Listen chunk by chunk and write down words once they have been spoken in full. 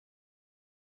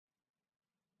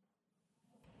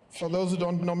For those who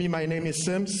don't know me, my name is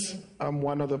Sims. I'm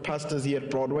one of the pastors here at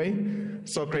Broadway.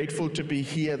 So grateful to be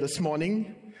here this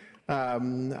morning.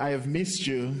 I have missed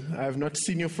you. I have not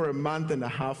seen you for a month and a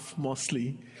half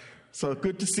mostly. So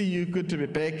good to see you, good to be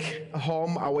back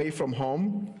home, away from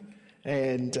home.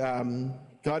 And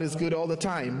God is good all the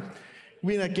time.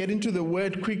 We're going to get into the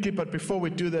word quickly, but before we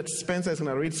do that, Spencer is going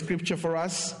to read scripture for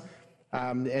us.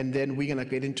 And then we're going to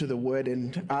get into the word,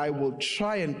 and I will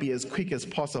try and be as quick as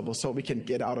possible so we can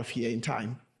get out of here in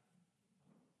time.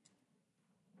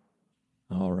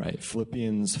 All right,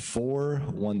 Philippians 4,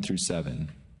 1-7.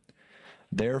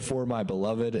 Therefore, my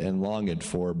beloved and longed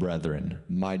for brethren,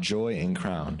 my joy and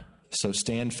crown, so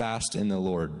stand fast in the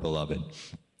Lord, beloved.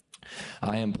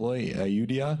 I employ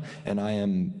Euodia, and I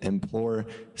implore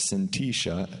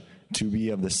Syntyche to be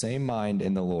of the same mind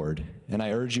in the Lord. And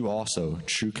I urge you also,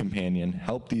 true companion,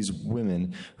 help these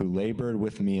women who labored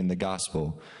with me in the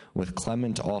gospel, with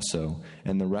Clement also,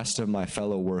 and the rest of my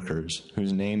fellow workers,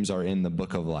 whose names are in the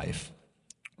book of life.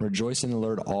 Rejoice in the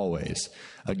Lord always.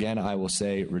 Again I will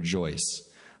say, rejoice.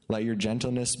 Let your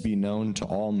gentleness be known to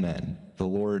all men. The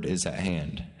Lord is at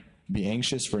hand. Be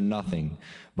anxious for nothing,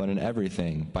 but in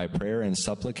everything, by prayer and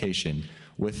supplication,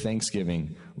 with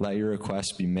thanksgiving, let your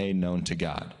requests be made known to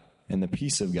God. And the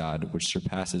peace of God, which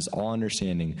surpasses all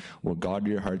understanding, will guard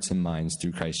your hearts and minds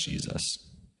through Christ Jesus.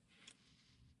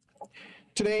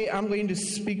 Today, I'm going to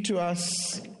speak to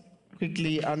us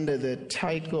quickly under the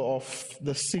title of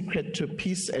The Secret to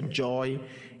Peace and Joy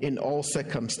in All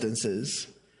Circumstances.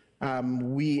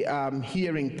 We are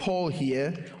hearing Paul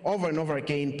here. Over and over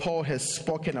again, Paul has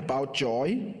spoken about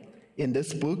joy in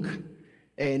this book.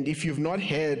 And if you've not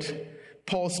heard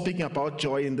Paul speaking about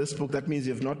joy in this book, that means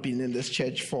you've not been in this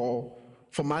church for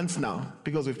months now,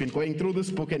 because we've been going through this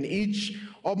book, and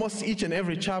almost each and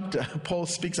every chapter, Paul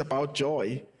speaks about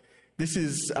joy. This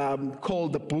is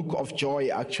called the book of joy,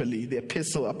 actually, the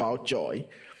epistle about joy.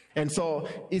 And so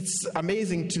it's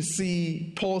amazing to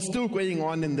see Paul still going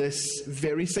on in this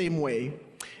very same way.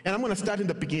 And I'm going to start in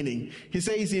the beginning. He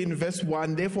says in verse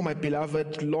 1, therefore, my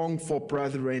beloved, long for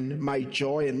brethren, my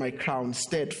joy and my crown,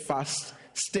 stand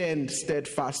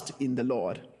steadfast in the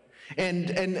Lord.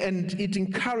 And it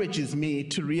encourages me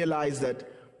to realize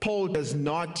that Paul does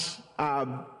not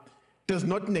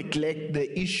neglect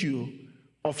the issue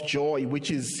of joy,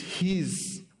 which is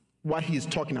what he's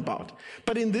talking about.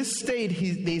 But in this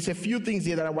state, there's a few things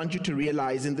here that I want you to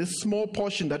realize. In this small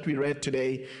portion that we read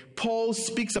today, Paul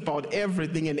speaks about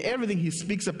everything, and everything he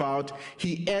speaks about,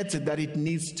 he adds that it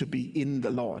needs to be in the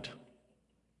Lord.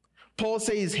 Paul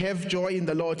says, have joy in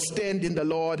the Lord, stand in the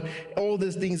Lord, all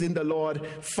these things in the Lord,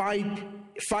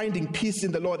 finding peace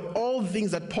in the Lord. All the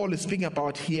things that Paul is speaking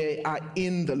about here are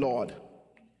in the Lord.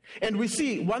 And we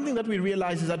see, one thing that we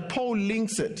realize is that Paul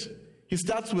links it. He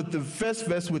starts with the first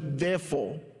verse with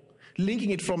therefore, linking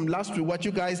it from last week, what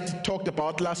you guys talked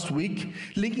about last week,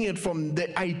 linking it from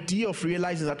the idea of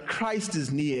realizing that Christ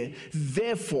is near.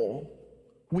 Therefore,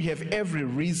 we have every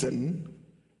reason,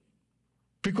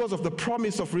 because of the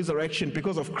promise of resurrection,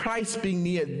 because of Christ being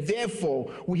near,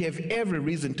 therefore, we have every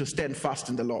reason to stand fast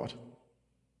in the Lord.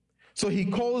 So he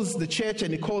calls the church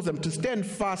and he calls them to stand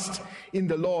fast in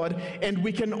the Lord, and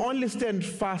we can only stand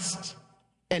fast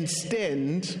and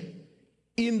stand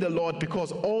in the Lord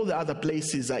because all the other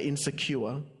places are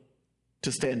insecure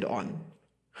to stand on.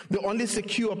 The only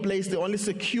secure place, the only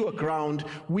secure ground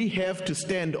we have to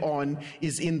stand on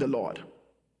is in the Lord.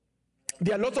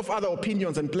 There are lots of other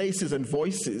opinions and places and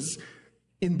voices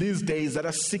in these days that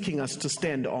are seeking us to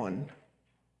stand on.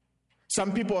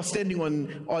 Some people are standing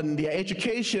on their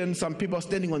education, some people are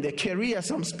standing on their career,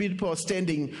 some people are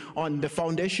standing on the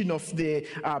foundation of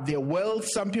their wealth,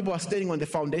 some people are standing on the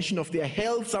foundation of their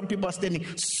health, some people are standing,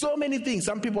 so many things.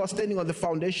 Some people are standing on the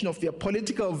foundation of their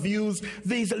political views.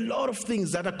 There's a lot of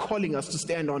things that are calling us to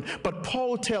stand on. But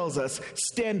Paul tells us,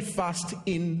 stand fast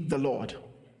in the Lord.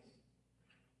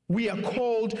 We are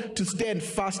called to stand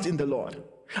fast in the Lord.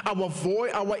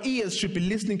 Our ears should be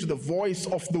listening to the voice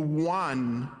of the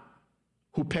one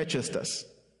who purchased us.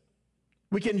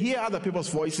 We can hear other people's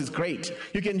voices, great.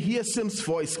 You can hear Sim's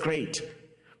voice, great.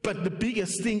 But the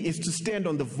biggest thing is to stand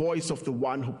on the voice of the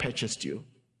one who purchased you.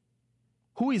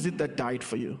 Who is it that died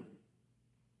for you?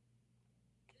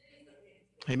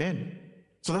 Amen.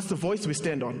 So that's the voice we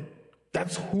stand on.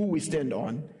 That's who we stand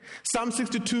on. Psalm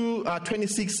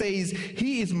 62:26 says,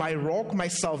 he is my rock, my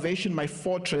salvation, my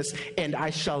fortress, and I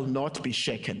shall not be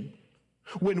shaken.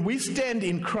 When we stand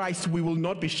in Christ, we will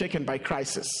not be shaken by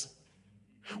crisis.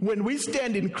 When we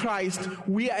stand in Christ,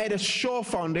 we are at a sure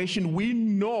foundation. We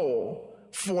know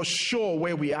for sure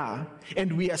where we are,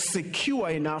 and we are secure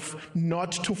enough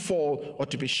not to fall or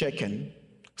to be shaken.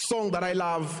 Song that I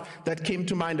love that came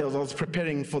to mind as I was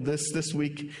preparing for this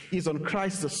week is "On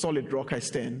Christ the solid rock I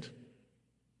stand."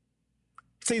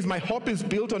 It says, "My hope is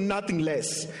built on nothing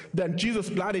less than Jesus'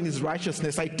 blood and his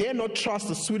righteousness. I dare not trust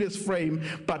the sweetest frame,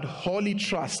 but wholly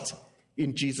trust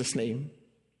in Jesus' name."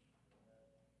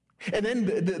 And then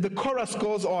the chorus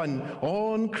goes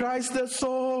on Christ the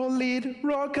solid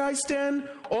rock I stand,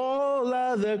 all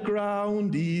other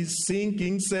ground is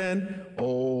sinking sand,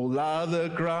 all other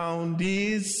ground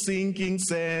is sinking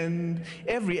sand.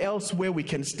 Every else where we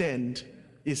can stand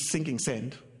is sinking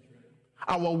sand.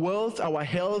 Our wealth, our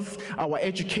health, our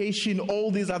education, all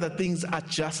these other things are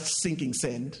just sinking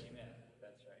sand. Amen.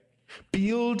 That's right.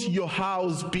 Build your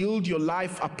house, build your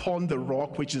life upon the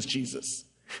rock, which is Jesus.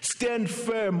 Stand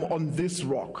firm on this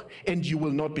rock, and you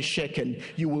will not be shaken.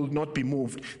 You will not be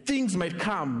moved. Things might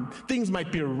come, things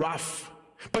might be rough,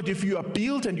 but if you are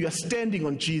built and you are standing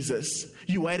on Jesus,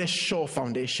 you are at a sure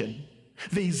foundation.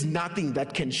 There is nothing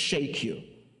that can shake you.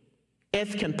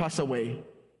 Earth can pass away,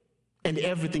 and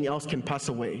everything else can pass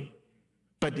away,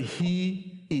 but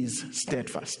he is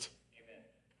steadfast. Amen.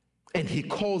 And he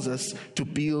calls us to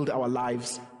build our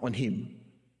lives on him.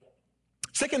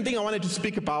 Second thing I wanted to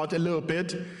speak about a little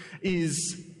bit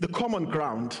is the common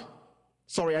ground.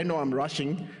 Sorry, I know I'm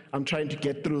rushing. I'm trying to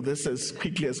get through this as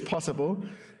quickly as possible.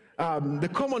 The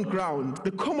common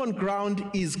ground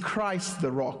is Christ the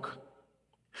rock.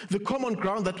 The common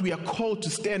ground that we are called to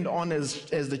stand on as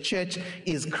the church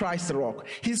is Christ the rock.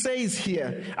 He says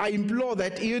here, "I implore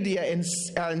that Euodia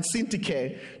and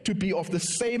Syntyche to be of the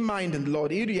same mind in the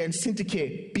Lord." Euodia and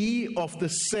Syntyche, be of the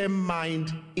same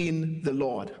mind in the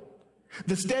Lord.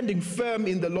 The standing firm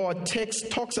in the Lord text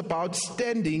talks about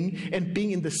standing and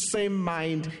being in the same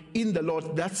mind in the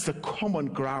Lord. That's the common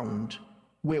ground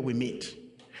where we meet.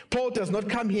 Paul does not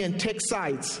come here and take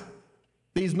sides.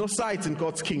 There is no sides in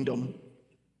God's kingdom.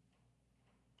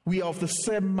 We are of the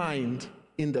same mind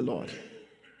in the Lord.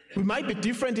 We might be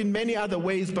different in many other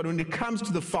ways, but when it comes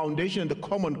to the foundation and the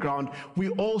common ground, we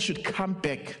all should come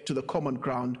back to the common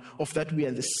ground of that we are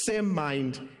in the same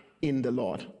mind in the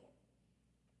Lord.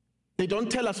 They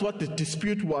don't tell us what the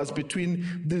dispute was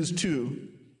between these two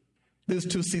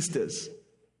sisters.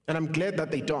 And I'm glad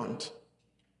that they don't.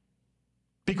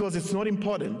 Because it's not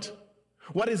important.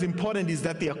 What is important is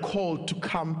that they are called to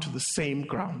come to the same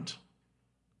ground.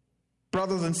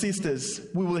 Brothers and sisters,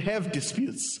 we will have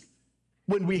disputes.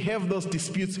 When we have those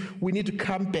disputes, we need to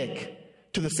come back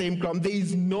to the same ground. There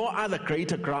is no other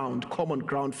greater ground, common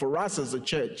ground for us as a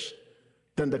church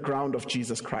than the ground of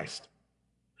Jesus Christ.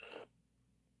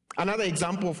 Another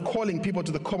example of calling people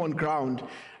to the common ground,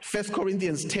 1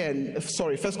 Corinthians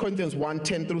 1,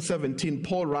 10 through 17,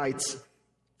 Paul writes,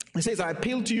 he says, "I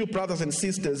appeal to you, brothers and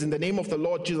sisters, in the name of the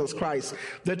Lord Jesus Christ,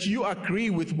 that you agree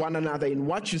with one another in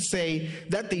what you say,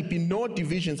 that there be no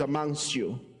divisions amongst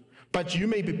you, but you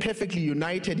may be perfectly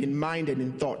united in mind and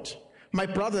in thought. My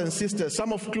brothers and sisters,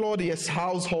 some of Claudius'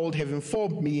 household have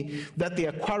informed me that there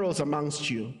are quarrels amongst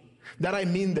you. That I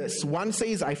mean this. One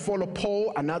says, I follow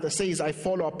Paul. Another says, I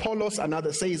follow Apollos.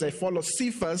 Another says, I follow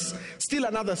Cephas. Still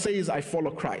another says, I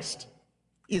follow Christ.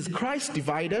 Is Christ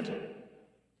divided?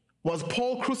 Was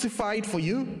Paul crucified for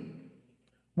you?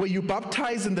 Were you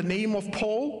baptized in the name of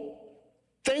Paul?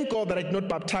 Thank God that I did not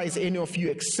baptize any of you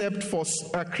except for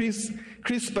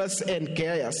Crispus and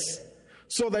Gaius,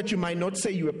 so that you might not say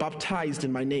you were baptized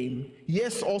in my name.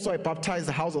 Yes, also I baptized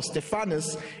the house of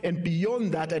Stephanus, and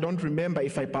beyond that I don't remember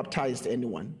if I baptized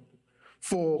anyone.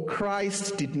 For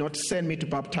Christ did not send me to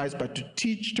baptize, but to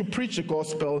teach, to preach the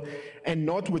gospel, and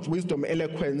not with wisdom,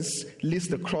 eloquence,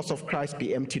 lest the cross of Christ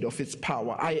be emptied of its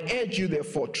power. I urge you,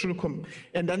 therefore,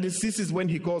 and then this is when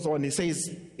he goes on. He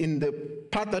says, in the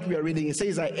part that we are reading, he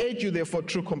says, I urge you, therefore,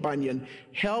 true companion,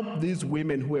 help these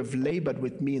women who have labored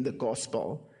with me in the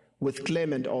gospel, with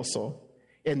Clement also,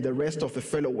 and the rest of the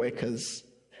fellow workers,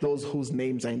 those whose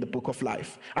names are in the book of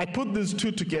life. I put these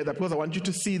two together because I want you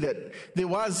to see that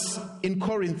in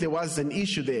Corinth, there was an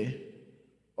issue there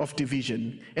of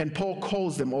division. And Paul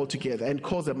calls them all together and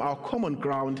calls them, our common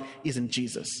ground is in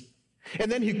Jesus.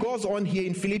 And then he goes on here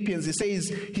in Philippians, he says,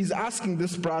 he's asking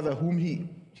this brother whom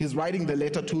he's writing the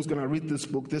letter to, who's going to read this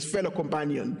book, this fellow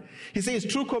companion. He says,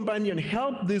 true companion,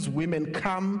 help these women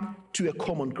come to a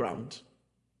common ground.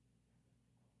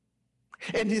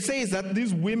 And he says that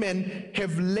these women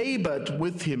have labored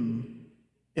with him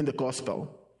in the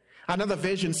gospel. Another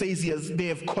version says they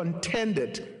have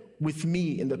contended with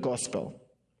me in the gospel.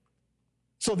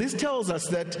 So this tells us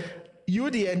that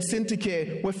Euodia and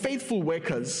Syntyche were faithful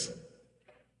workers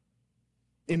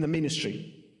in the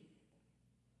ministry.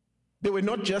 They were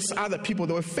not just other people,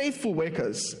 they were faithful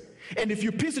workers. And if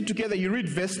you piece it together, you read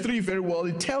verse 3 very well,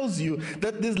 it tells you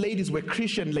that these ladies were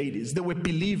Christian ladies. They were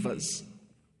believers.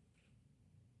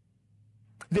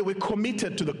 They were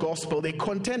committed to the gospel. They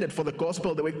contended for the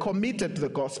gospel. They were committed to the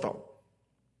gospel.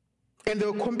 And they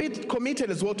were committed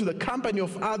as well to the company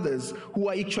of others who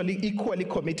are actually equally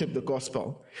committed to the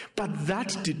gospel. But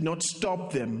that did not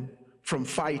stop them from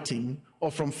fighting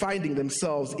or from finding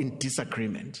themselves in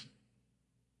disagreement.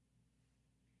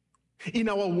 In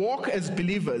our walk as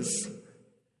believers,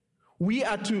 we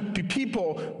are to be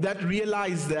people that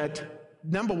realize that,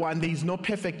 number one, there is no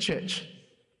perfect church.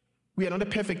 We are not a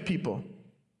perfect people.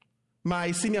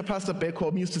 My senior pastor back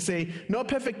home used to say, no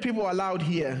perfect people allowed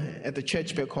here at the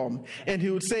church back home. And he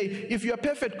would say, if you are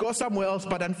perfect, go somewhere else.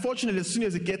 But unfortunately, as soon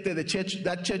as you get there,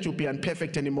 that church will be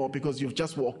imperfect anymore because you've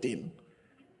just walked in.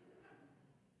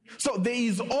 So there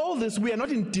is all this. We are not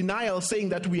in denial saying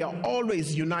that we are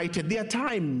always united. There are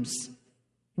times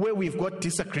where we've got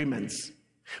disagreements.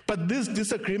 But these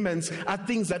disagreements are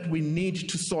things that we need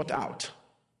to sort out.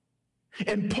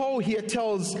 And Paul here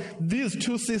tells these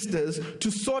two sisters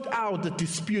to sort out the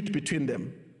dispute between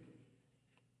them.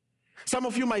 Some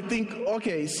of you might think,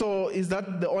 okay, so is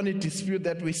that the only dispute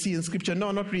that we see in Scripture?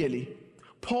 No, not really.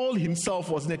 Paul himself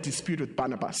was in a dispute with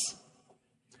Barnabas.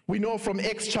 We know from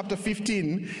Acts chapter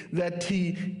 15 that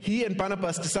he and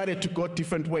Barnabas decided to go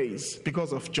different ways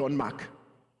because of John Mark.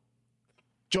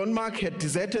 John Mark had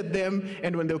deserted them,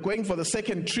 and when they were going for the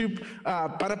second trip,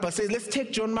 Barnabas says, let's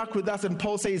take John Mark with us. And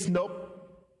Paul says, no,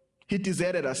 he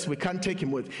deserted us. We can't take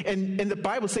him with. And the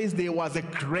Bible says there was a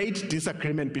great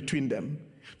disagreement between them,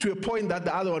 to a point that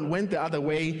the other one went the other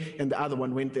way, and the other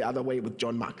one went the other way with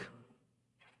John Mark.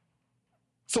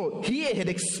 So he had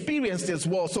experienced as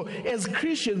well. So as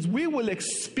Christians, we will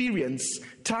experience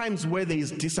times where there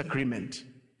is disagreement.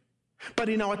 But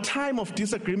in our time of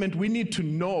disagreement, we need to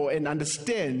know and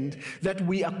understand that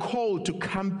we are called to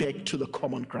come back to the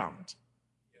common ground.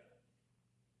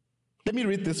 Let me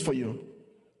read this for you.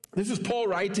 This is Paul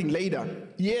writing later,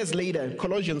 years later,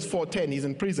 Colossians 4:10. He's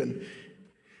in prison.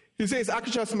 He says,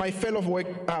 Archippus, my fellow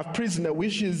prisoner,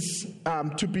 wishes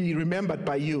to be remembered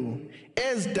by you,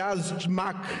 as does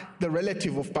Mark, the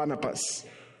relative of Barnabas.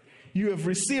 You have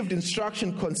received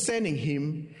instruction concerning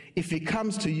him. If he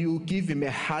comes to you, give him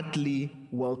a hearty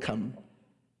welcome.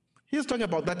 He's talking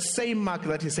about that same Mark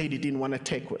that he said he didn't want to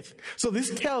take with. So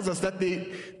this tells us that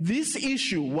this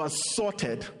issue was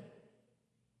sorted.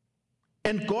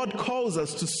 And God calls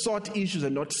us to sort issues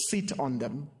and not sit on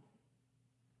them.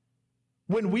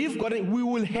 When we've got it, we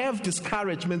will have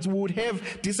discouragements, we would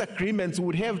have disagreements, we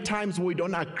would have times where we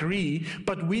don't agree,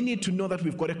 but we need to know that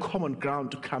we've got a common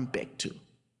ground to come back to.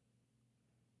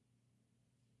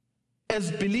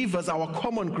 As believers, our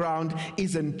common ground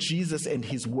is in Jesus and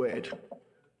his word.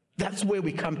 That's where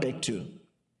we come back to.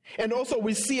 And also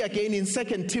we see again in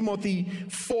 2 Timothy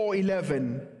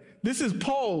 4:11. This is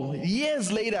Paul,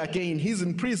 years later again, he's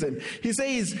in prison. He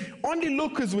says, only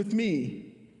Luke is with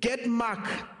me. Get Mark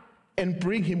and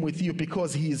bring him with you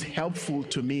because he is helpful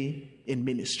to me in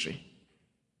ministry.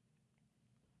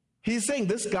 He's saying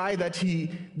this guy that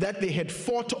they had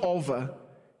fought over,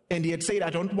 and he had said,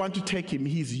 I don't want to take him,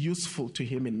 he's useful to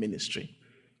him in ministry.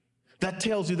 That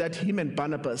tells you that him and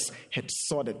Barnabas had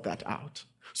sorted that out.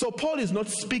 So Paul is not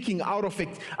speaking out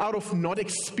of not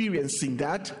experiencing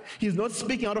that. He's not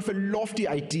speaking out of a lofty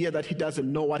idea that he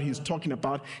doesn't know what he's talking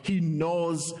about. He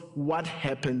knows what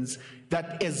happens,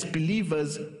 that as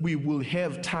believers, we will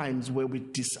have times where we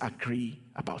disagree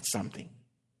about something.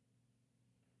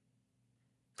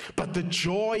 But the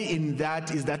joy in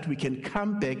that is that we can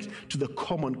come back to the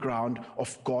common ground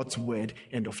of God's word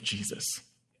and of Jesus.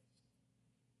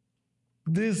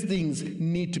 These things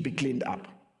need to be cleaned up.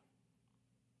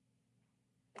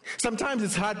 Sometimes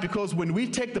it's hard because when we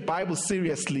take the Bible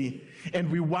seriously and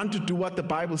we want to do what the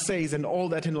Bible says and all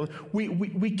that,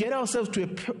 we get ourselves to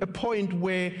a point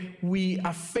where we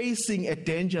are facing a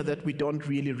danger that we don't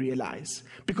really realize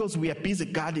because we are busy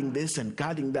guarding this and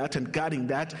guarding that and guarding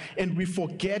that, and we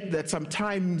forget that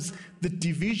sometimes the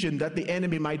division that the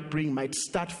enemy might bring might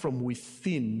start from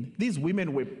within. These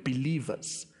women were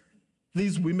believers.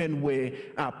 These women were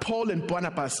Paul and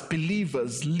Barnabas,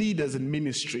 believers, leaders in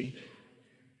ministry.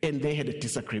 And they had a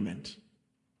disagreement.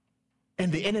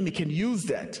 And the enemy can use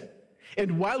that.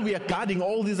 And while we are guarding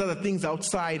all these other things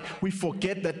outside, we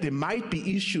forget that there might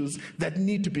be issues that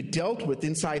need to be dealt with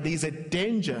inside. There is a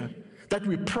danger that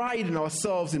we pride in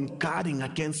ourselves in guarding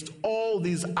against all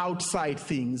these outside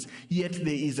things, yet there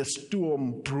is a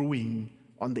storm brewing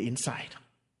on the inside.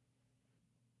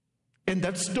 And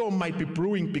that storm might be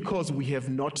brewing because we have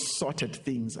not sorted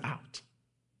things out.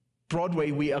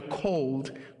 Broadway, we are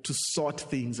called to sort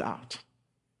things out.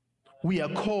 We are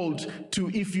called to,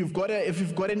 if you've got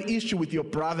an issue with your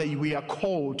brother, we are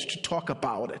called to talk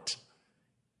about it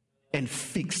and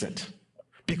fix it,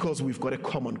 because we've got a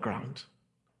common ground,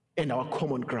 and our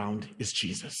common ground is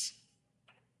Jesus.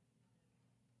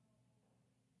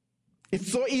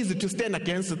 It's so easy to stand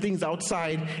against the things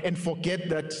outside and forget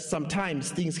that sometimes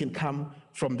things can come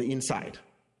from the inside.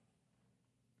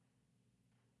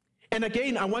 And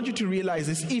again, I want you to realize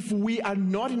this: if we are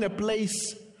not in a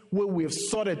place where we have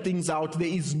sorted things out, there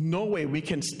is no way we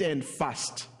can stand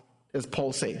fast, as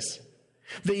Paul says.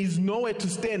 There is nowhere to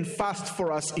stand fast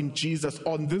for us in Jesus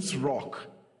on this rock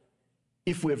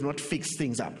if we have not fixed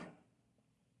things up.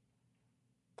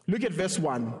 Look at verse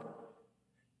 1.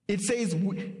 It says,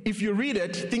 if you read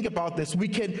it, think about this.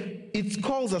 It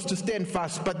calls us to stand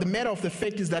fast, but the matter of the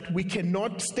fact is that we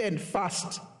cannot stand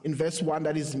fast in verse 1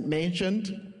 that is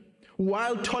mentioned,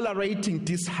 while tolerating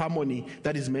disharmony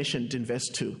that is mentioned in verse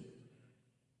 2.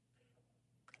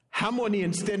 Harmony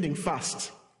and standing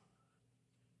fast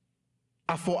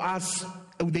are for us,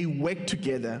 they work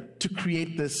together to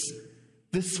create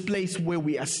this place where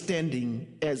we are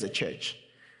standing as a church.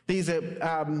 There's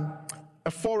a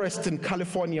forest in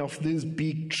California of these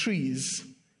big trees,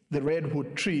 the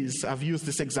redwood trees. I've used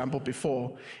this example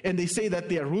before. And they say that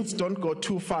their roots don't go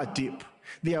too far deep.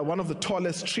 They are one of the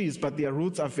tallest trees, but their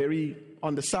roots are very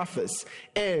on the surface.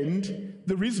 And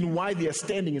the reason why they are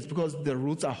standing is because the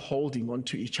roots are holding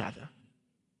onto each other.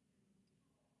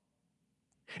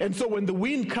 And so when the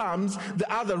wind comes, the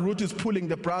other root is pulling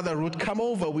the brother root. Come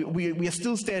over, we are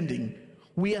still standing.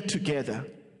 We are together.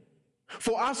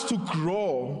 For us to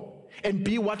grow and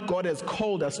be what God has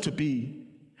called us to be,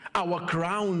 our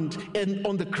ground, and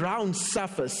on the ground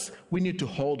surface, we need to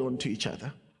hold on to each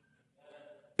other.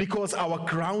 Because our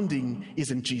grounding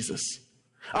is in Jesus.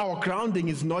 Our grounding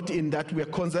is not in that we are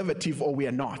conservative or we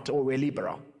are not, or we're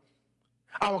liberal.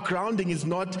 Our grounding is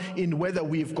not in whether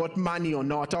we've got money or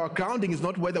not. Our grounding is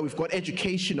not whether we've got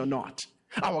education or not.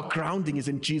 Our grounding is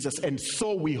in Jesus, and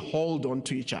so we hold on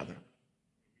to each other.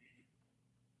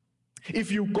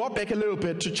 If you go back a little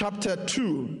bit to chapter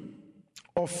 2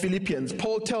 of Philippians,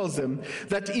 Paul tells them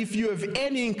that if you have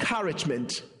any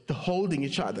encouragement, the holding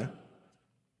each other.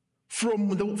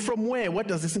 From where? What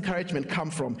does this encouragement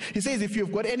come from? He says if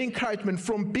you've got any encouragement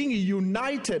from being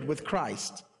united with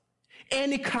Christ,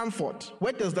 any comfort,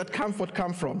 where does that comfort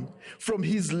come from? From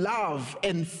his love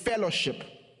and fellowship.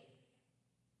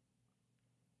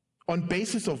 On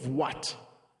basis of what?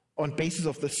 On basis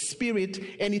of the Spirit,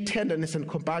 any tenderness and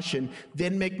compassion,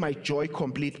 then make my joy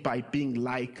complete by being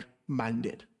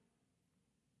like-minded.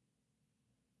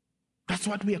 That's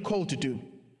what we are called to do.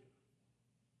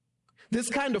 This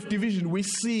kind of division we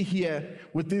see here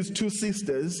with these two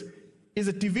sisters is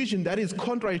a division that is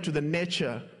contrary to the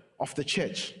nature of the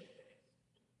church.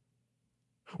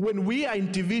 When we are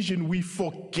in division, we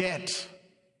forget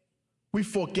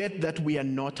that we are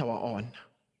not our own.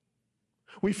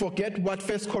 We forget what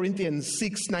 1 Corinthians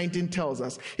 6:19 tells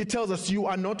us. It tells us you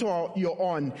are not your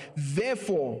own.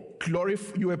 Therefore,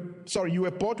 you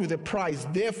were bought with a price.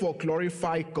 Therefore,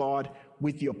 glorify God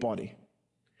with your body.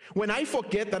 When I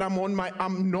forget that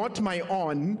I'm not my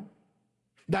own,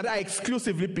 that I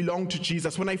exclusively belong to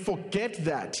Jesus, when I forget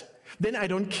that, then I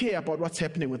don't care about what's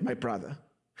happening with my brother.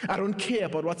 I don't care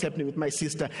about what's happening with my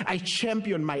sister. I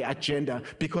champion my agenda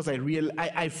because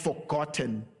I've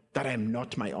forgotten that I'm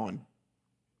not my own.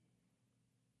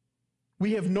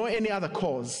 We have no any other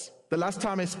cause. The last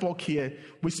time I spoke here,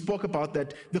 we spoke about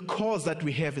that the cause that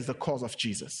we have is the cause of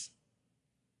Jesus.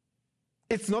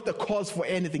 It's not a cause for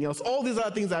anything else. All these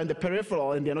other things are in the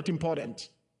peripheral and they're not important.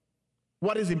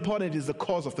 What is important is the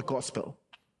cause of the gospel.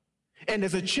 And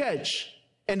as a church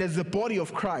and as the body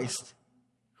of Christ,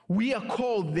 we are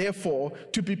called, therefore,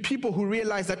 to be people who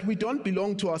realize that we don't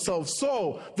belong to ourselves.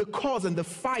 So the cause and the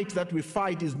fight that we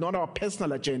fight is not our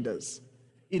personal agendas.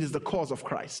 It is the cause of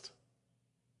Christ.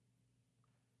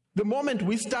 The moment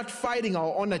we start fighting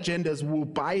our own agendas, we'll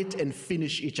bite and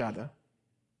finish each other.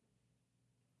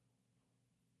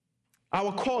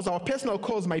 Our cause, our personal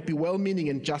cause might be well-meaning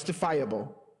and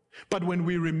justifiable, but when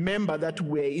we remember that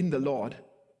we're in the Lord,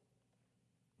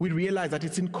 we realize that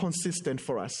it's inconsistent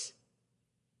for us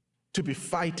to be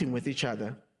fighting with each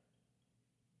other.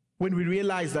 When we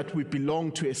realize that we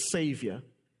belong to a Savior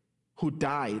who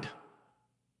died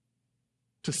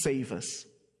to save us,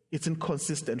 it's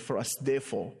inconsistent for us,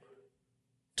 therefore,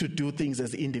 to do things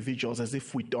as individuals as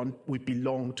if we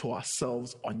belong to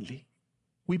ourselves only.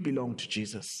 We belong to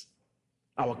Jesus.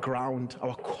 Our ground,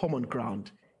 our common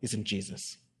ground is in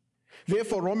Jesus.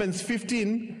 Therefore, Romans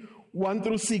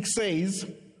 15:1-6 says,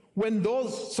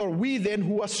 we then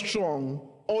who are strong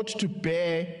ought to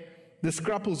bear the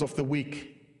scruples of the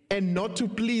weak, and not to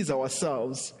please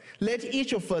ourselves. Let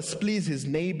each of us please his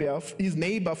neighbor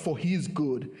for his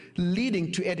good,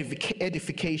 leading to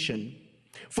edification.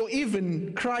 For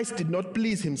even Christ did not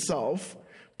please himself,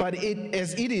 but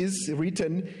as it is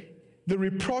written, the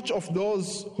reproach of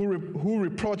those who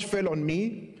reproach fell on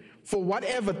me. For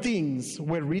whatever things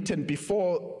were written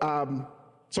before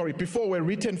were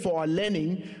written for our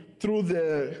learning, through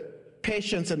the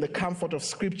patience and the comfort of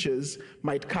scriptures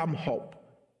might come hope.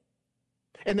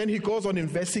 And then he goes on in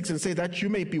verse 6 and says that you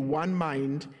may be one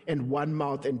mind and one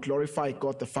mouth and glorify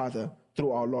God the Father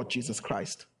through our Lord Jesus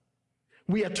Christ.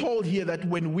 We are told here that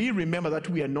when we remember that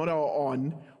we are not our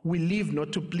own, we live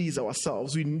not to please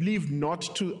ourselves. We live not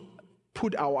to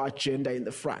put our agenda in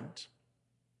the front.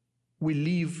 We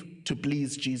live to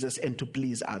please Jesus and to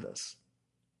please others.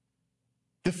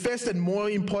 The first and more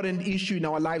important issue in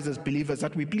our lives as believers is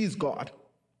that we please God.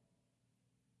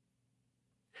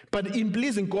 But in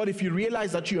pleasing God, if you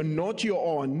realize that you are not your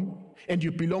own and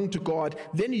you belong to God,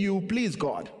 then you please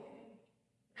God.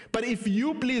 But if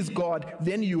you please God,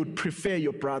 then you would prefer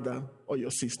your brother or your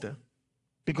sister,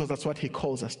 because that's what he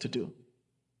calls us to do.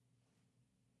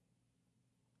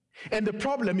 And the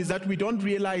problem is that we don't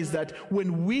realize that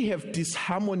when we have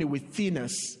disharmony within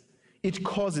us, it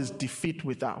causes defeat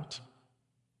without.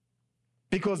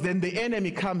 Because then the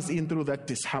enemy comes in through that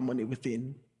disharmony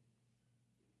within.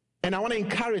 And I want to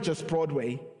encourage us,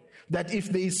 Broadway, that if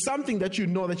there is something that you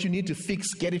know that you need to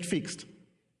fix, get it fixed.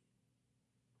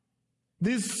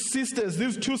 These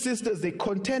two sisters, they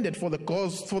contended for the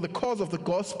cause of the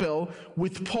gospel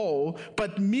with Paul,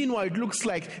 but meanwhile it looks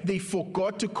like they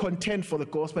forgot to contend for the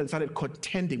gospel and started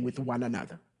contending with one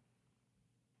another.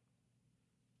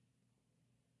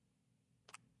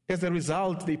 As a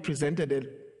result, they presented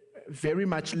a very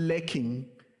much lacking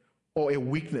or a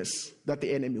weakness that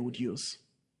the enemy would use.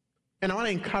 And I want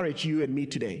to encourage you and me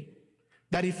today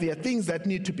that if there are things that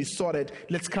need to be sorted,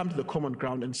 let's come to the common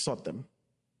ground and sort them.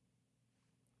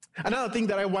 Another thing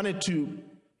that I wanted to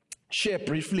share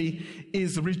briefly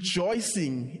is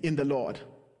rejoicing in the Lord.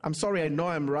 I'm sorry, I know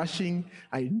I'm rushing.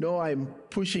 I know I'm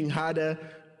pushing harder.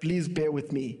 Please bear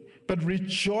with me. But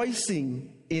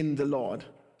rejoicing in the Lord.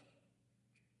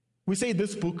 We say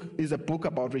this book is a book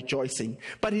about rejoicing.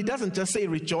 But he doesn't just say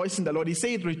rejoice in the Lord. He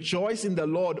says rejoice in the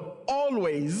Lord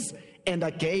always. And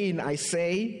again, I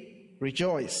say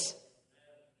rejoice.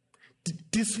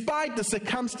 Despite the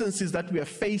circumstances that we are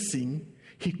facing,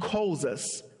 he calls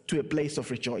us to a place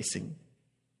of rejoicing.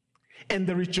 And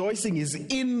the rejoicing is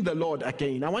in the Lord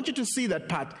again. I want you to see that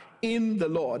part, in the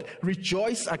Lord.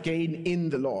 Rejoice again in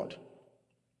the Lord.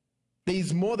 There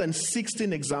is more than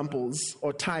 16 examples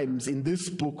or times in this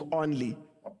book only,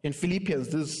 in Philippians,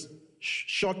 these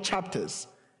short chapters,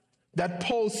 that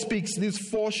Paul speaks, these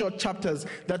 4 short chapters,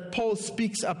 that Paul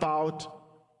speaks about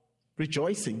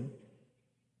rejoicing.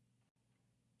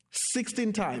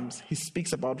 16 times he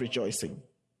speaks about rejoicing.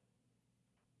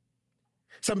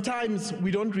 Sometimes we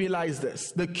don't realize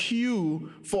this. The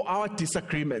cue for our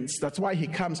disagreements, that's why he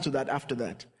comes to that after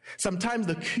that. Sometimes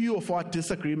the cue of our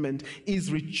disagreement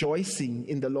is rejoicing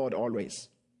in the Lord always.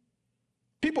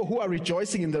 People who are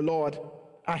rejoicing in the Lord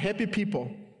are happy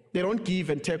people. They don't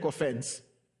give and take offense.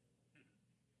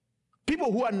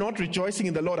 People who are not rejoicing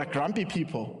in the Lord are grumpy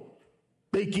people.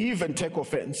 They give and take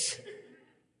offense.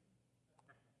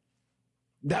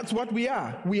 That's what we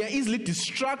are. We are easily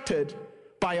distracted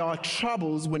by our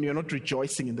troubles when you're not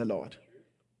rejoicing in the Lord.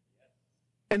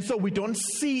 And so we don't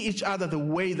see each other the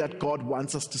way that God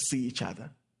wants us to see each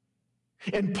other.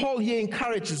 And Paul here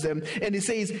encourages them, and he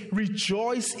says,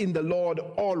 rejoice in the Lord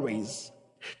always.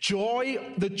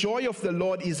 The joy of the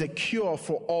Lord is a cure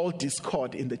for all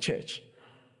discord in the church.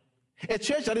 A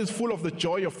church that is full of the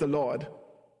joy of the Lord,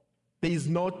 there is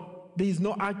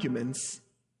no arguments.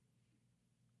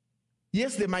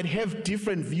 Yes, they might have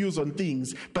different views on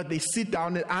things, but they sit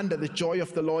down under the joy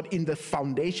of the Lord in the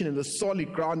foundation, in the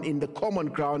solid ground, in the common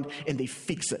ground, and they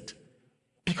fix it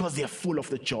because they are full of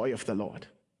the joy of the Lord.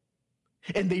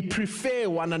 And they prefer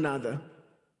one another.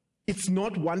 It's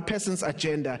not one person's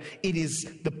agenda. It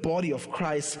is the body of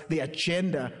Christ, the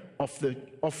agenda of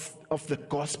the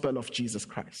gospel of Jesus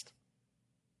Christ.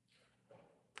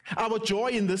 Our joy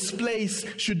in this place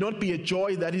should not be a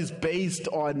joy that is based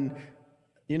on,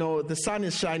 the sun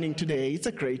is shining today. It's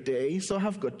a great day, so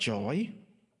I've got joy.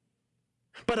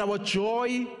 But our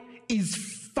joy is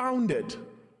founded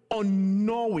on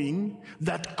knowing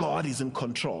that God is in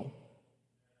control.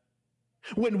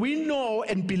 When we know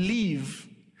and believe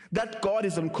that God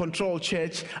is in control,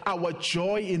 church, our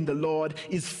joy in the Lord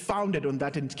is founded on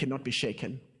that and it cannot be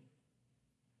shaken.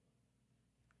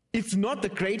 It's not the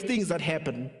great things that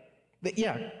happen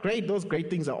Great. Those great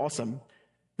things are awesome.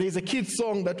 There's a kid's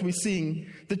song that we sing.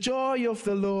 The joy of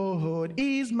the Lord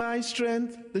is my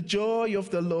strength. The joy of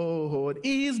the Lord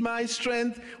is my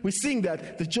strength. We sing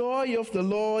that. The joy of the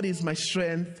Lord is my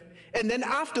strength. And then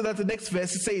after that, the next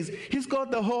verse says, He's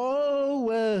got the whole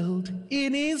world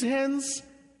in His hands.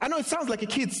 I know it sounds like a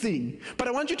kid's thing, but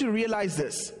I want you to realize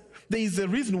this. There is a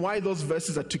reason why those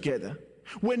verses are together.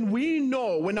 When we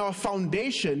know, when our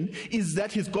foundation is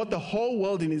that He's got the whole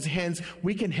world in His hands,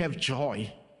 we can have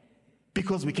joy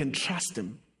because we can trust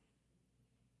Him.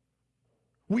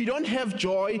 We don't have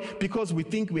joy because we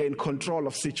think we're in control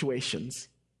of situations.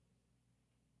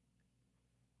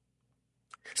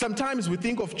 Sometimes we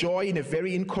think of joy in a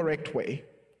very incorrect way,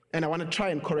 and I want to try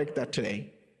and correct that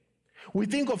today. We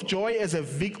think of joy as a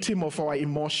victim of our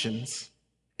emotions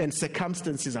and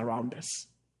circumstances around us.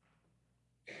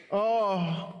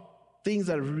 Oh, things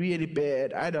are really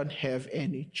bad. I don't have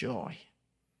any joy.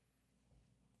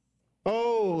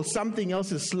 Oh, something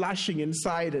else is slashing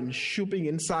inside and shooping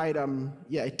inside.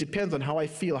 It depends on how I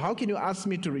feel. How can you ask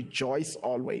me to rejoice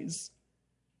always?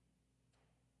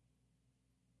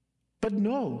 But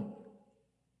no.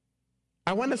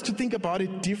 I want us to think about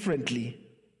it differently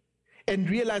and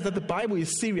realize that the Bible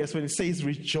is serious when it says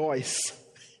rejoice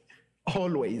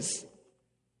always.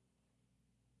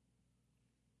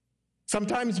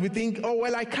 Sometimes we think,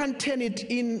 I can't turn it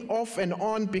in, off, and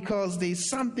on because there's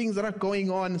some things that are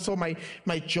going on. So my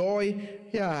joy,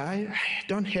 I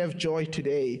don't have joy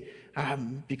today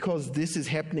because this is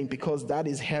happening, because that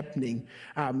is happening.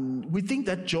 We think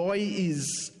that joy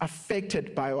is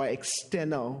affected by our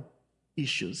external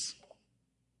issues.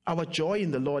 Our joy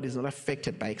in the Lord is not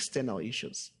affected by external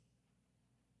issues.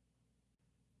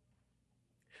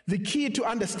 The key to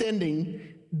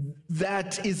understanding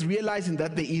that is realizing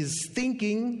that there is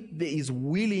thinking, there is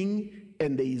willing,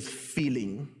 and there is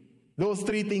feeling. Those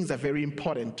three things are very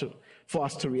important for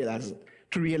us to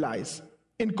realize.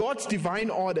 In God's divine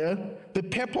order,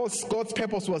 God's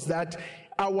purpose was that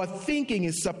our thinking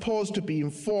is supposed to be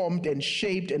informed and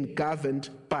shaped and governed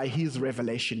by His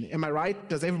revelation. Am I right?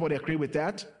 Does everybody agree with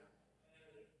that?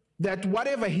 That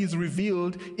whatever He's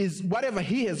revealed is whatever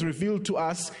He has revealed to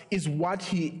us is what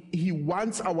He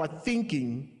wants our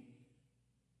thinking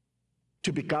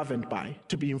to be governed by,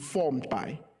 to be informed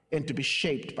by, and to be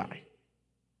shaped by.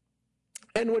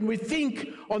 And when we think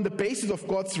on the basis of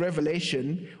God's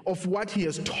revelation of what He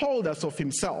has told us of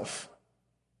Himself,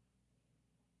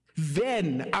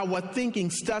 then our thinking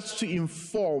starts to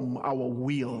inform our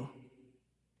will.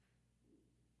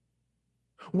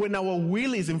 When our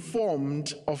will is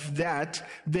informed of that,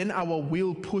 then our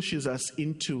will pushes us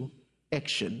into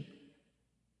action.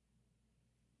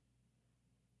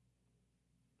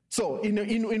 So,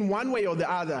 in one way or the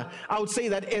other, I would say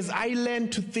that as I learn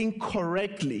to think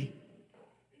correctly,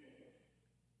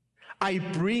 I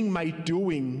bring my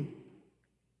doing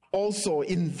also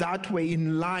in that way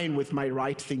in line with my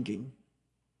right thinking.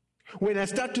 When I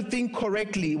start to think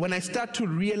correctly, when I start to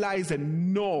realize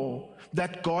and know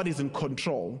that God is in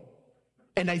control,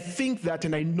 and I think that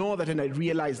and I know that and I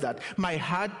realize that, my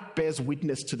heart bears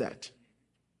witness to that.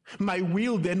 My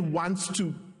will then wants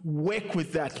to work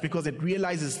with that because it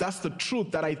realizes that's the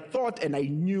truth that I thought and I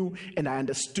knew and I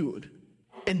understood.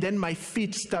 And then my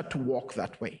feet start to walk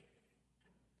that way.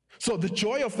 So the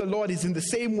joy of the Lord is in the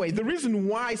same way. The reason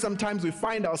why sometimes we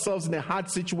find ourselves in a hard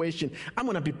situation, I'm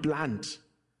going to be blunt.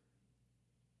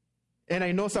 And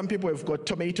I know some people have got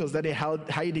tomatoes that they're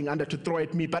hiding under to throw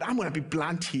at me, but I'm going to be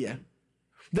blunt here.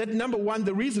 That number one,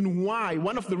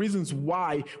 one of the reasons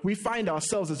why we find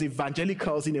ourselves as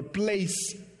evangelicals in a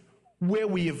place where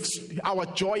our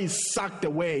joy is sucked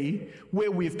away,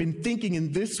 where we've been thinking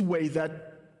in this way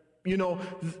that,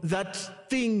 that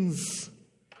things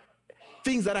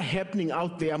that are happening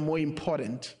out there are more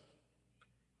important,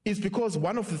 is because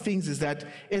one of the things is that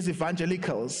as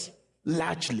evangelicals,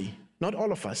 largely, not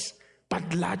all of us,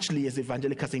 but largely as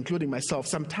evangelicals, including myself,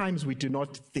 sometimes we do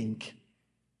not think.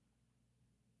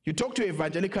 You talk to an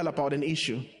evangelical about an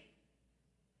issue,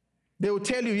 they will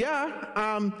tell you,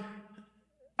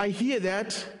 I hear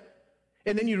that,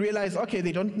 and then you realize, okay,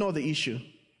 they don't know the issue.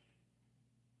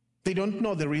 They don't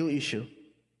know the real issue.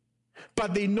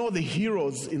 But they know the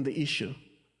heroes in the issue.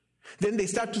 Then they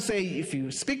start to say, if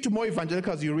you speak to more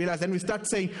evangelicals, you realize, then we start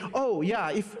saying,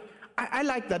 if I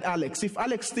like that Alex. If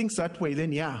Alex thinks that way,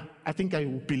 then I think I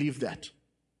will believe that.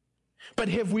 But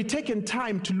have we taken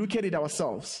time to look at it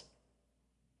ourselves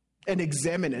and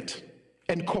examine it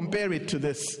and compare it to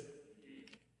this?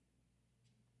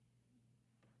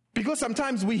 Because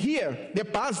sometimes we hear the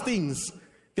bad things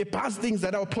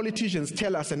that our politicians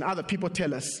tell us and other people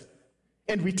tell us,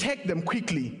 and we take them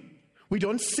quickly. We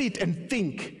don't sit and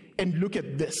think and look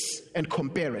at this and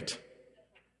compare it.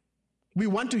 We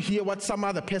want to hear what some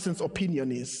other person's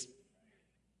opinion is,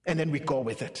 and then we go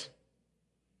with it.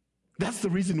 That's the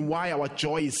reason why our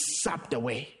joy is sapped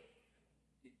away.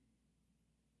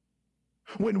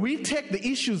 When we take the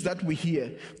issues that we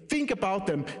hear, think about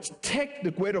them, take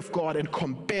the word of God and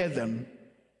compare them,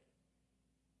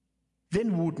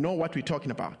 then we would know what we're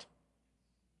talking about.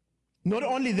 Not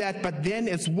only that, but then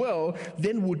as well,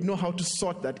 then we would know how to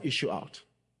sort that issue out.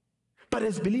 But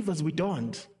as believers, we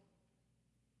don't.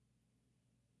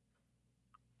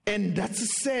 And that's a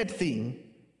sad thing.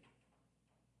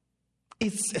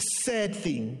 It's a sad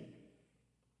thing.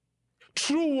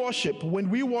 True worship, when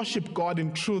we worship God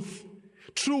in truth,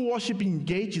 true worship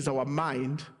engages our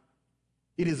mind.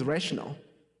 It is rational.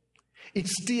 It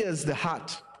steers the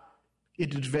heart.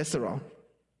 It is visceral.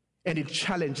 And it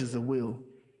challenges the will.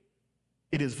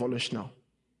 It is volitional.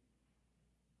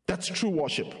 That's true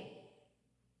worship.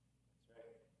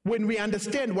 When we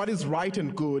understand what is right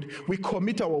and good, we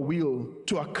commit our will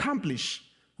to accomplish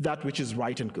that which is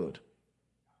right and good.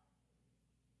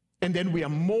 And then we are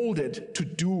molded to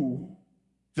do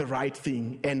the right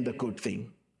thing and the good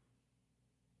thing.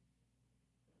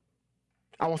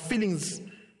 Our feelings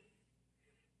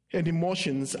and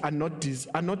emotions are not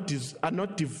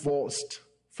divorced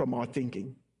from our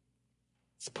thinking.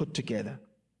 It's put together.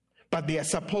 But they are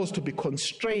supposed to be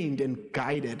constrained and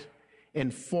guided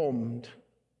and formed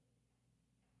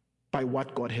by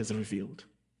what God has revealed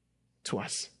to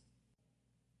us.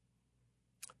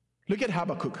 Look at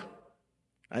Habakkuk.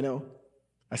 I know,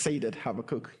 I say that,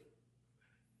 Habakkuk.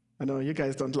 I know you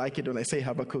guys don't like it when I say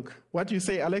Habakkuk. What do you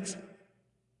say, Alex?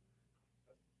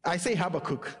 I say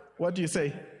Habakkuk. What do you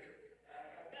say?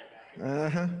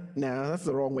 No, that's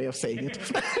the wrong way of saying it.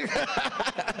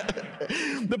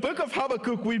 The book of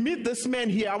Habakkuk, we meet this man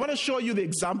here. I want to show you the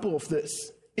example of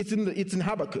this. It's in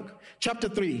Habakkuk, chapter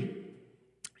 3.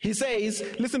 He says,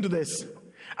 listen to this.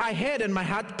 I heard and my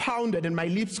heart pounded and my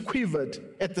lips quivered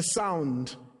at the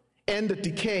sound, and the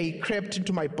decay crept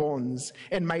into my bones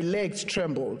and my legs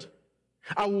trembled.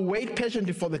 I will wait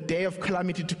patiently for the day of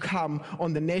calamity to come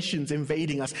on the nations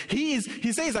invading us. He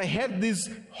says, I had these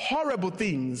horrible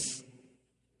things,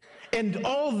 and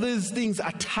all these things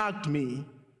attacked me.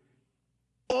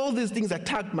 All these things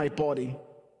attacked my body.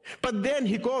 But then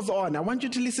he goes on. I want you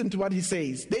to listen to what he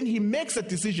says. Then he makes a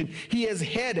decision. He has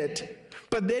had it,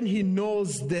 but then he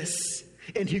knows this.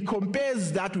 And he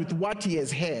compares that with what he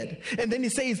has had. And then he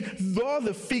says, though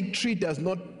the fig tree does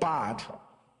not bud,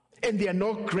 and there are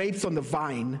no grapes on the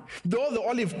vine, though the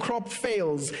olive crop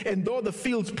fails, and though the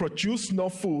fields produce no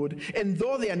food, and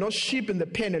though there are no sheep in the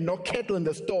pen and no cattle in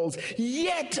the stalls,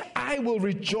 yet I will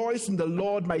rejoice in the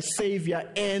Lord my Savior,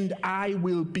 and I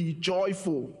will be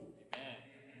joyful.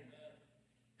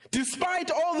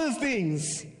 Despite all these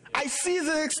things, I see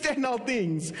the external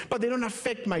things, but they don't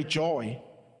affect my joy.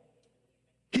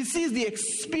 He sees the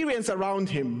experience around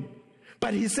him,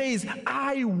 but he says,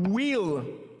 I will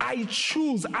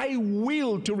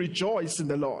to rejoice in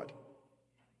the Lord.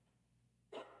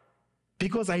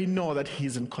 Because I know that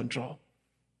he's in control.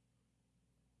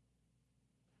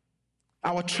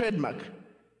 Our trademark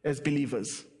as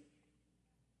believers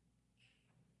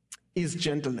is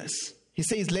gentleness. He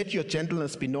says, let your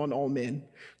gentleness be known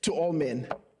to all men.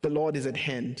 The Lord is at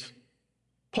hand.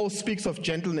 Paul speaks of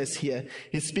gentleness here.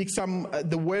 He speaks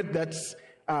the word that's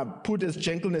put as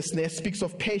gentleness there speaks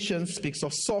of patience, speaks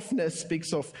of softness,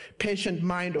 speaks of patient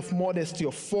mind, of modesty,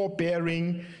 of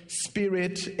forbearing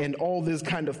spirit, and all these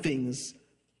kind of things.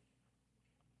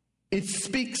 It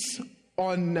speaks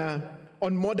on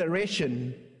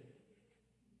moderation.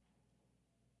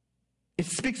 It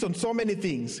speaks on so many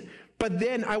things. But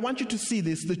then I want you to see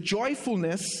this, the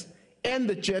joyfulness and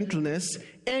the gentleness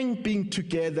and being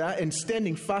together and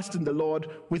standing fast in the Lord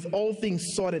with all things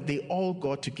sorted, they all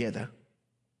go together.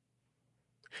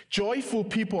 Joyful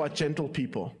people are gentle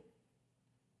people.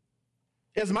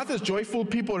 As much as joyful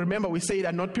people, remember we say,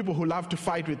 are not people who love to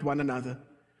fight with one another,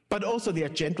 but also they are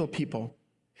gentle people.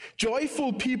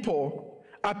 Joyful people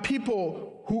are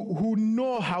people who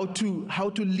know how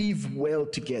to live well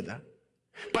together.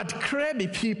 But crabby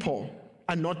people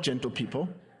are not gentle people.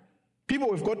 People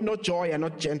who've got no joy are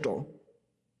not gentle.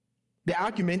 They're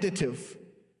argumentative.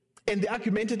 And the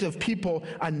argumentative people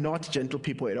are not gentle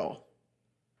people at all.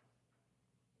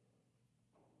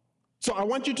 So I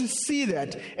want you to see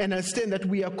that and understand that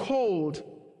we are called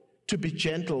to be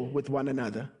gentle with one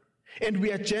another. And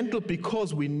we are gentle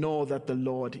because we know that the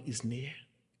Lord is near.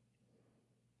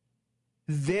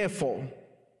 Therefore,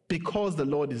 because the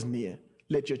Lord is near,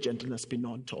 let your gentleness be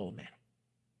known to all men.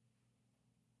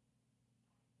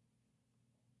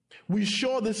 we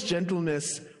show this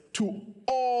gentleness to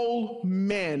all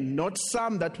men, not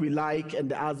some that we like and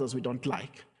the others we don't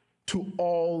like. To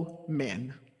all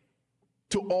men,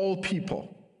 to all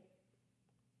people.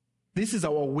 This is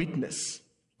our witness.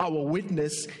 Our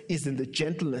witness is in the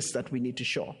gentleness that we need to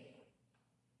show.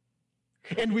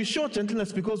 And we show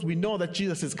gentleness because we know that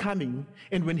Jesus is coming,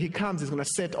 and when he comes, he's going to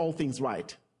set all things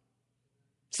right.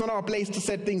 It's not our place to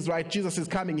set things right. Jesus is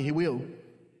coming, he will.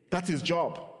 That's his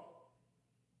job.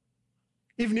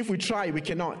 Even if we try, we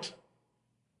cannot,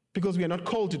 because we are not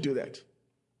called to do that.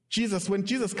 When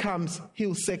Jesus comes,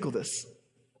 he'll settle this.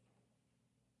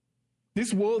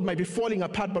 This world might be falling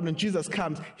apart, but when Jesus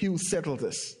comes, he will settle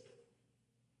this.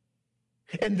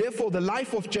 And therefore, the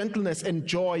life of gentleness and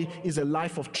joy is a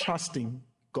life of trusting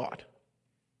God.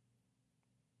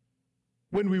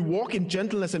 When we walk in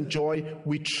gentleness and joy,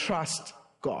 we trust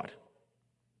God.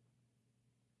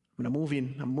 I'm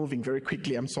moving very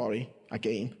quickly, I'm sorry,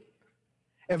 again.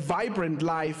 A vibrant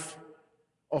life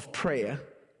of prayer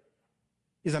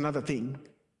is another thing.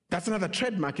 That's another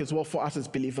trademark as well for us as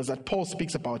believers that Paul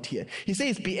speaks about here. He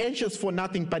says, be anxious for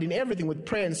nothing, but in everything with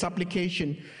prayer and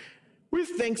supplication, with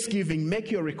thanksgiving,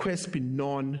 make your requests be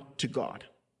known to God.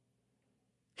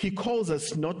 He calls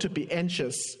us not to be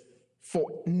anxious for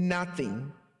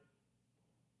nothing.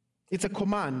 It's a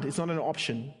command, it's not an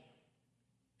option.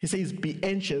 He says, be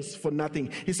anxious for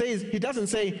nothing. He doesn't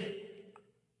say,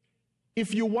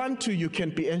 if you want to, you can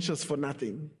be anxious for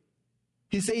nothing.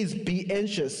 He says, be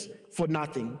anxious for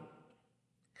nothing.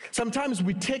 Sometimes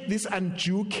we take this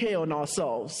undue care on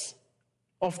ourselves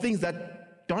of things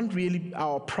that don't really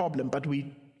our problem, but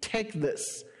we take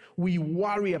this, we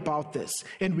worry about this,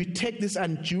 and we take this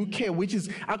undue care, which is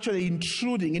actually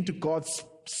intruding into God's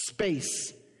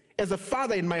space. As a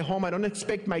father in my home, I don't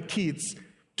expect my kids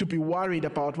to be worried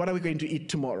about what are we going to eat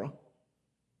tomorrow.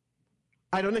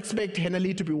 I don't expect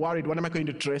Henley to be worried, what am I going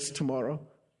to dress tomorrow?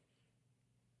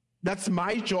 That's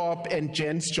my job and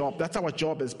Jen's job. That's our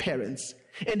job as parents.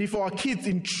 And if our kids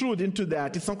intrude into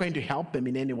that, it's not going to help them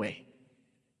in any way.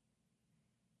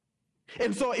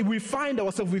 And so if we find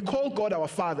ourselves, we call God our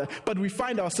Father, but we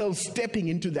find ourselves stepping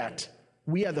into that.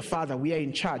 We are the Father. We are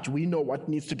in charge. We know what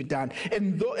needs to be done.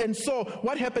 And so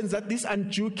what happens is that this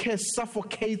undue care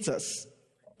suffocates us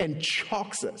and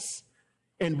chokes us,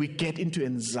 and we get into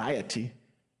anxiety.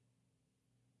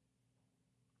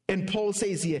 And Paul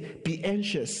says here, be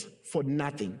anxious for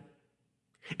nothing.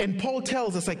 And Paul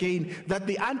tells us again that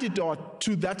the antidote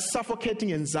to that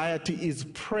suffocating anxiety is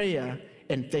prayer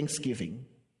and thanksgiving.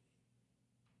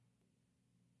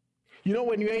 You know,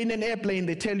 when you're in an airplane,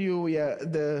 they tell you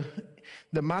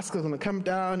the mask is going to come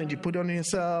down and you put it on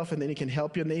yourself, and then you can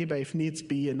help your neighbor if needs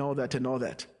be, and all that and all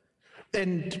that.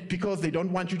 And because they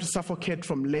don't want you to suffocate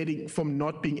from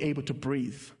not being able to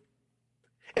breathe.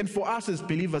 And for us as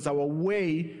believers, our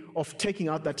way of taking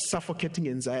out that suffocating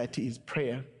anxiety is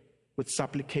prayer with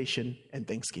supplication and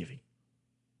thanksgiving.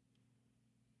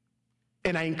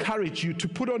 And I encourage you to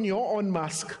put on your own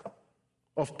mask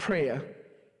of prayer,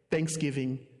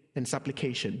 thanksgiving, and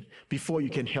supplication before you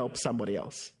can help somebody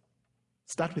else.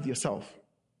 Start with yourself.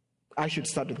 I should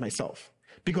start with myself.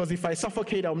 Because if I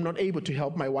suffocate, I'm not able to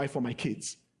help my wife or my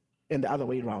kids, and the other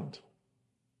way around.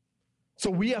 So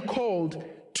we are called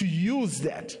to use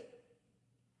that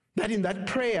in that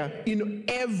prayer, in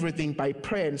everything by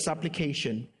prayer and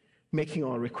supplication, making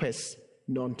our requests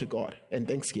known to God and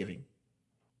thanksgiving.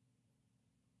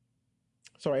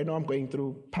 Sorry, I know I'm going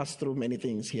pass through many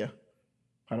things here.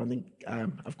 I don't think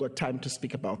I've got time to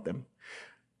speak about them.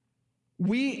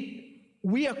 We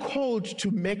are called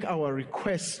to make our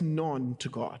requests known to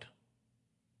God.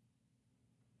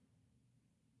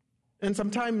 And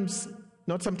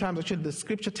not sometimes, actually, the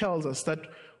scripture tells us that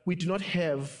we do not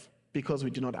have because we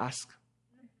do not ask.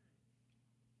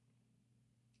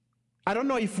 I don't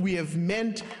know if we have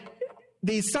meant,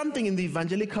 there is something in the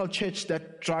evangelical church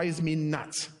that drives me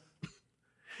nuts,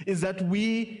 is that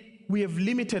we have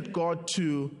limited God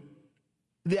to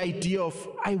the idea of,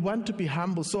 I want to be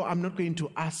humble, so I'm not going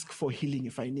to ask for healing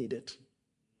if I need it.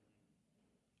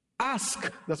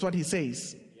 Ask, that's what he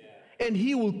says. Yeah. And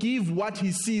he will give what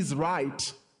he sees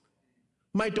right.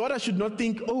 My daughter should not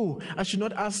think, I should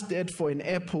not ask Dad for an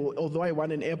apple, although I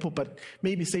want an apple, but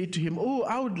maybe say to him,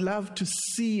 I would love to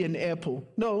see an apple.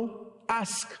 No,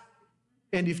 ask.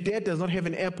 And if Dad does not have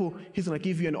an apple, he's going to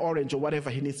give you an orange or whatever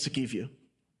he needs to give you.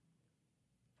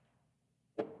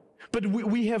 But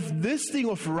we have this thing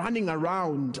of running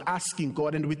around asking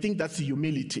God, and we think that's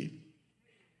humility.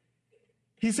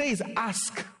 He says,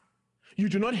 ask. You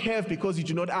do not have because you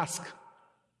do not ask.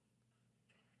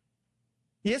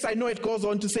 Yes, I know it goes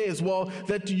on to say as well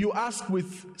that you ask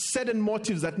with certain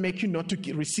motives that make you not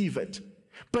to receive it.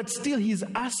 But still, he's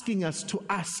asking us to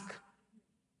ask.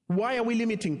 Why are we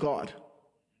limiting God?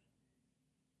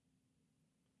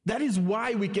 That is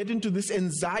why we get into this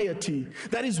anxiety.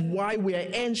 That is why we are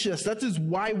anxious. That is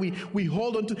why we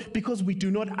hold on to, because we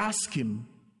do not ask him.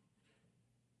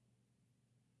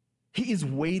 He is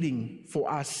waiting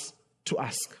for us to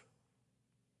ask.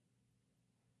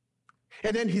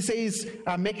 And then he says,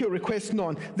 make your request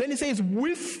known. Then he says,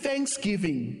 with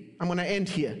thanksgiving, I'm going to end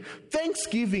here.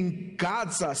 Thanksgiving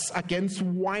guards us against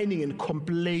whining and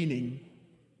complaining.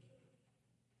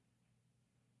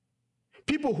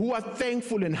 People who are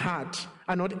thankful in heart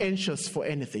are not anxious for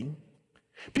anything.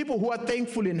 People who are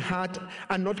thankful in heart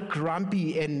are not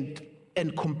grumpy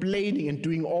and complaining and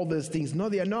doing all those things. No,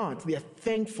 they are not. They are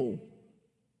thankful.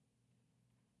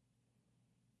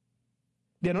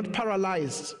 They are not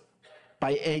paralyzed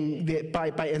by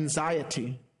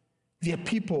anxiety. They are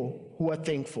people who are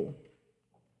thankful.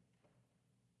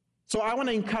 So I want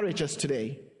to encourage us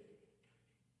today.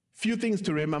 Few things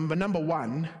to remember. Number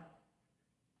one,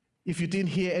 if you didn't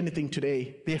hear anything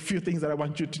today, there are a few things that I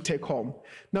want you to take home.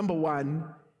 Number one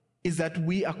is that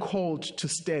we are called to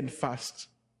stand fast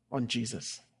on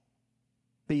Jesus.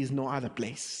 There is no other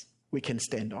place we can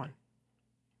stand on.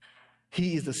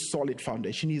 He is the solid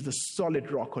foundation. He is the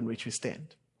solid rock on which we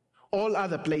stand. All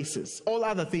other places, all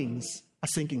other things are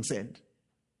sinking sand.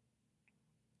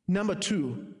 Number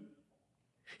two,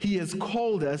 he has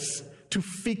called us to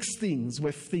fix things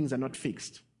where things are not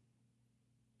fixed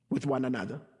with one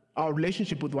another. Our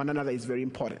relationship with one another is very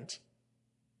important.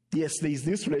 Yes, there is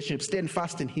this relationship, stand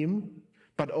fast in him,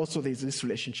 but also there is this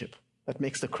relationship that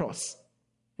makes the cross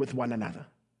with one another.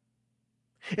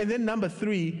 And then number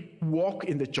three, walk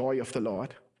in the joy of the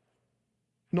Lord.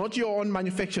 Not your own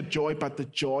manufactured joy, but the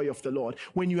joy of the Lord.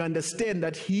 When you understand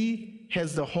that he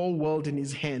has the whole world in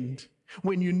his hand,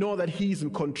 when you know that he is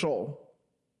in control.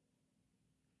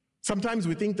 Sometimes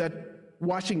we think that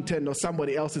Washington or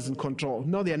somebody else is in control.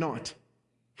 No, they're not.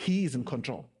 He is in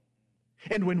control.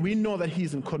 And when we know that he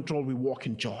is in control, we walk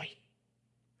in joy.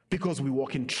 Because we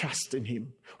walk in trust in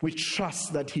him. We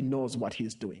trust that he knows what he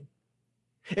is doing.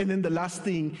 And then the last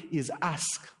thing is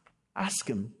ask. Ask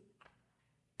him.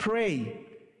 Pray.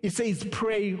 It says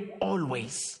pray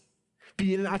always.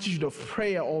 Be in an attitude of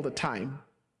prayer all the time.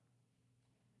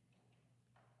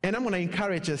 And I'm going to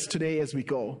encourage us today as we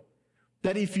go,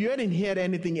 that if you hadn't heard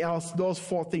anything else, those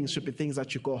four things should be things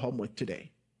that you go home with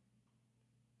today.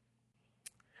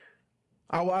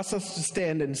 I will ask us to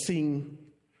stand and sing,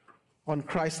 "On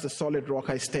Christ the solid rock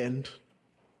I stand."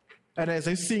 And as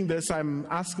I sing this, I'm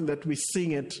asking that we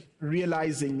sing it,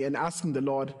 realizing and asking the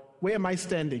Lord, where am I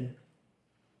standing?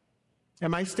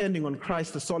 Am I standing on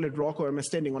Christ, the solid rock, or am I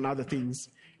standing on other things?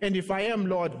 And if I am,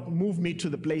 Lord, move me to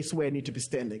the place where I need to be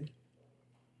standing.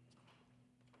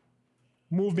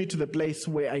 Move me to the place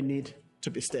where I need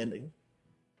to be standing.